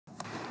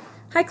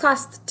Hi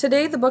class,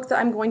 today the book that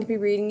I'm going to be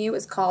reading you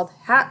is called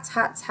Hats,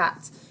 Hats,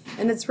 Hats,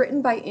 and it's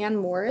written by Anne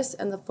Morris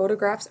and the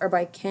photographs are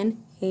by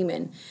Ken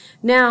Heyman.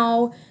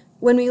 Now,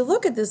 when we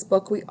look at this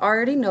book, we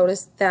already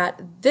noticed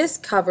that this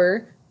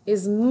cover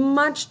is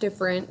much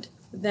different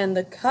than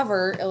the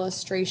cover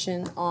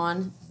illustration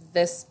on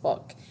this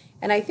book.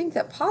 And I think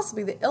that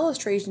possibly the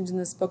illustrations in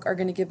this book are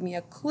going to give me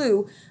a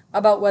clue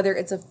about whether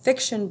it's a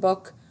fiction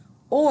book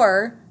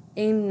or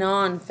a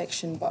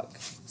non-fiction book.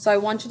 So I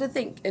want you to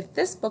think, if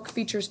this book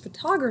features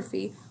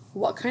photography,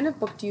 what kind of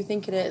book do you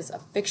think it is? A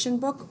fiction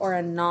book or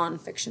a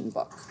non-fiction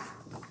book?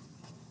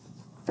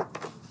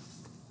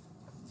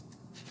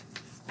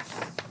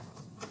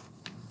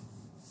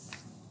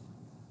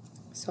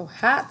 So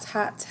Hats,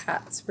 Hats,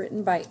 Hats,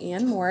 written by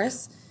Anne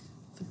Morris,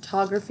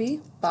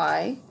 photography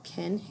by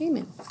Ken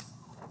Heyman.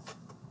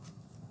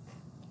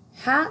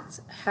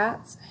 Hats,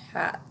 hats,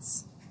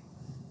 hats.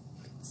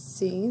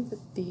 See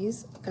that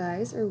these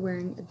guys are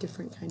wearing a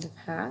different kind of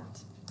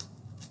hat.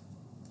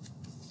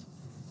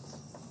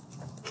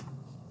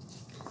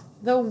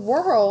 The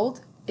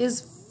world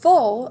is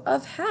full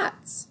of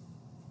hats.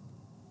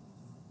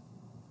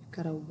 You've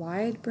got a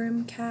wide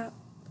brim cap,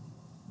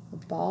 a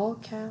ball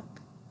cap,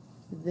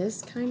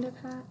 this kind of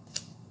hat,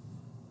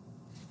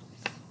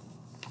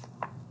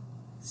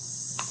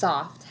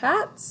 soft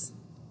hats,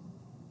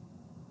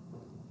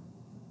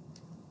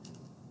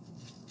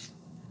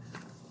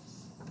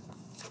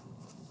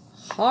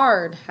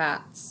 hard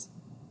hats.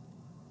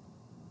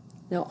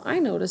 Now I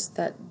noticed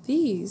that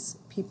these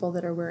people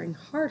that are wearing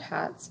hard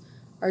hats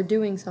are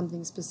doing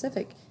something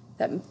specific,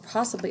 that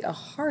possibly a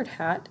hard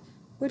hat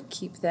would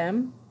keep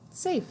them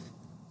safe.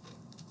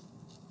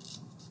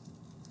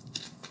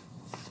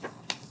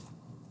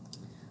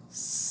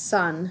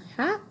 Sun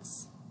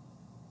hats,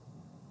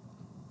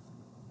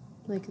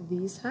 like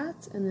these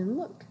hats, and then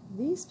look,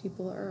 these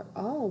people are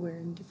all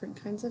wearing different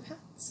kinds of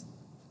hats.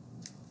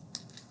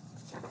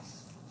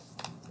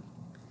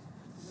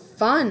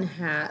 Fun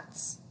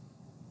hats,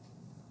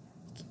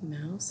 Mickey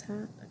Mouse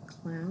hat, a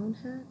clown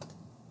hat.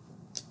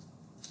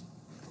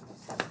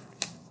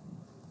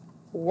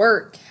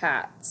 Work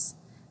hats.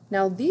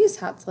 Now these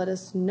hats let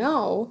us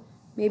know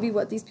maybe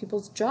what these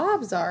people's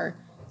jobs are.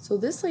 So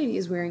this lady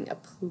is wearing a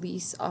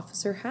police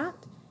officer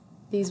hat.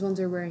 These ones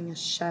are wearing a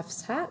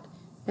chef's hat.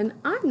 And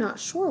I'm not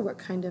sure what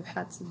kind of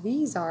hats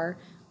these are,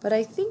 but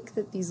I think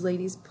that these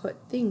ladies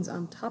put things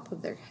on top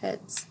of their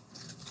heads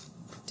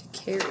to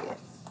carry it.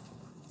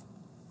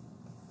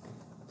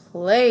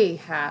 Play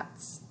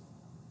hats.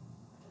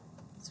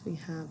 So we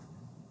have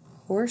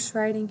a horse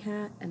riding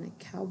hat and a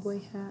cowboy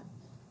hat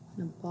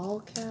and a ball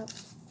cap.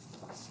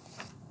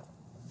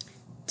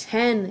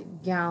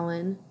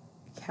 10-gallon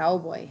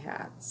cowboy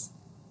hats.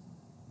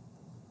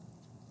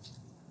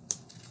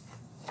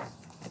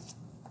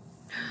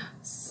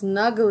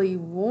 Snuggly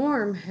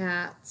warm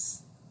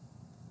hats.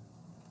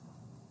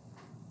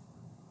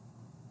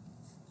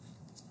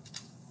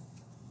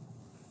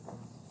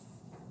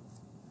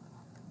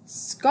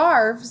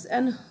 Scarves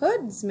and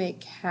hoods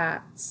make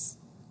hats.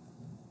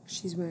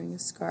 She's wearing a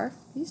scarf.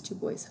 These two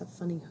boys have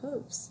funny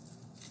hooves.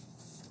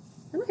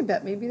 And I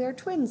bet maybe they're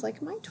twins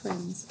like my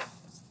twins.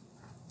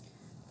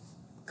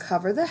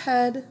 Cover the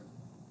head.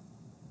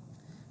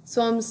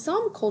 So in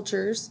some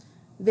cultures,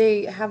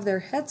 they have their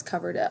heads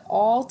covered at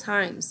all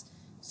times.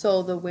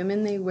 So the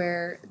women, they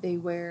wear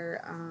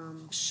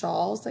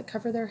shawls that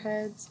cover their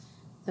heads.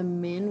 The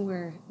men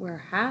wear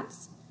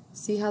hats.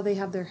 See how they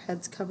have their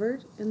heads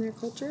covered in their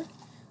culture?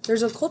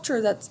 There's a culture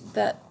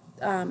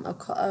a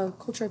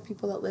culture of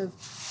people that live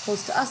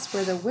close to us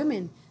where the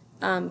women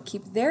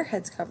keep their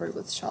heads covered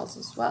with shawls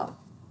as well.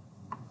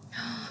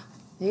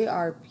 They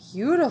are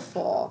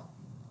beautiful.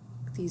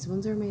 These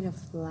ones are made of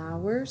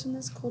flowers in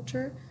this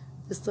culture.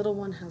 This little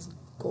one has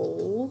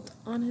gold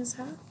on his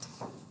hat.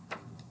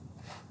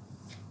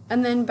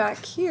 And then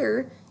back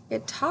here,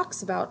 it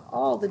talks about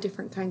all the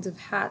different kinds of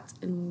hats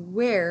and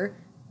where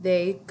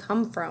they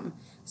come from.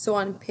 So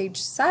on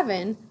page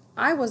 7,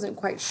 I wasn't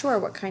quite sure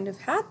what kind of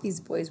hat these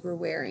boys were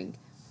wearing.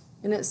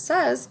 And it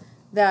says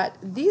that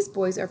these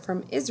boys are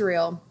from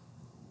Israel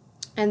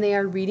and they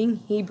are reading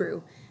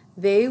Hebrew.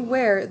 They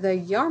wear the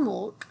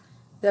yarmulke,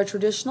 the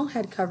traditional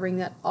head covering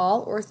that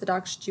all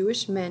Orthodox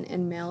Jewish men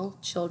and male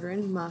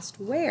children must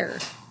wear.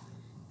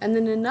 And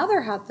then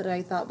another hat that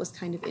I thought was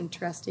kind of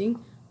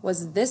interesting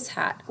was this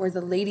hat where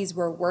the ladies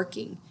were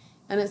working.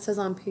 And it says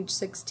on page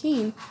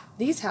 16,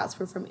 these hats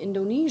were from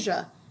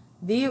Indonesia.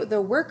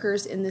 The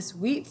workers in this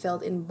wheat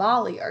field in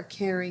Bali are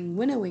carrying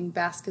winnowing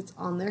baskets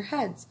on their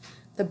heads.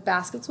 The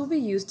baskets will be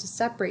used to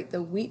separate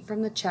the wheat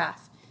from the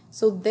chaff.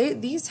 So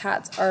these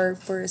hats are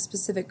for a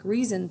specific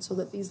reason so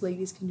that these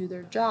ladies can do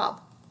their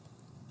job.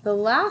 The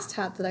last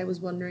hat that I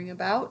was wondering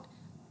about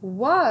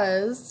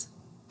was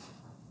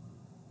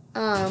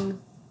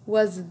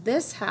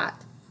this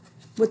hat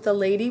with the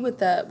lady with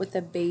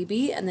the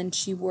baby, and then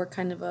she wore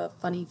kind of a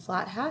funny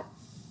flat hat.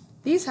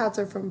 These hats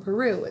are from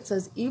Peru. It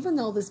says, even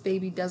though this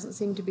baby doesn't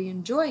seem to be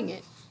enjoying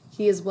it,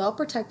 he is well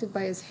protected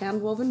by his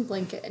hand-woven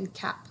blanket and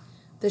cap.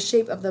 The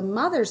shape of the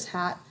mother's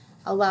hat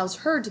allows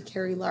her to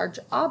carry large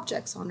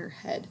objects on her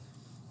head.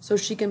 So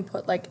she can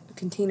put like a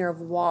container of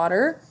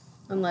water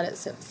and let it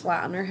sit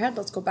flat on her head.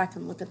 Let's go back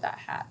and look at that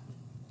hat.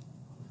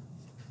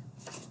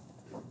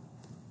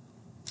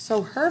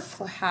 So her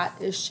hat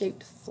is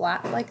shaped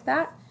flat like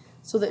that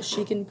so that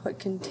she can put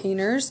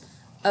containers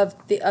of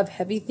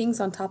heavy things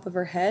on top of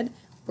her head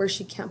where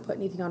she can't put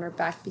anything on her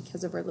back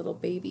because of her little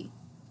baby.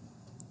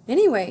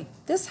 Anyway,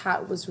 this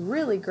hat was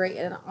really great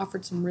and it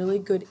offered some really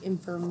good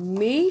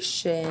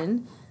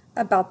information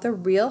about the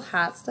real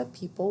hats that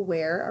people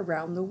wear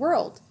around the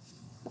world.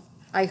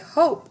 I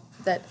hope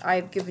that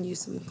I've given you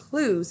some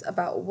clues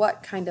about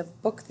what kind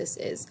of book this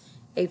is.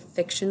 A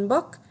fiction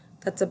book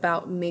that's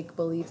about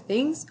make-believe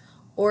things,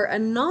 or a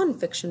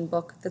non-fiction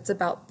book that's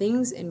about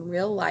things in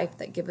real life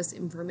that give us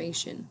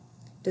information.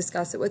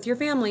 Discuss it with your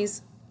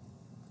families.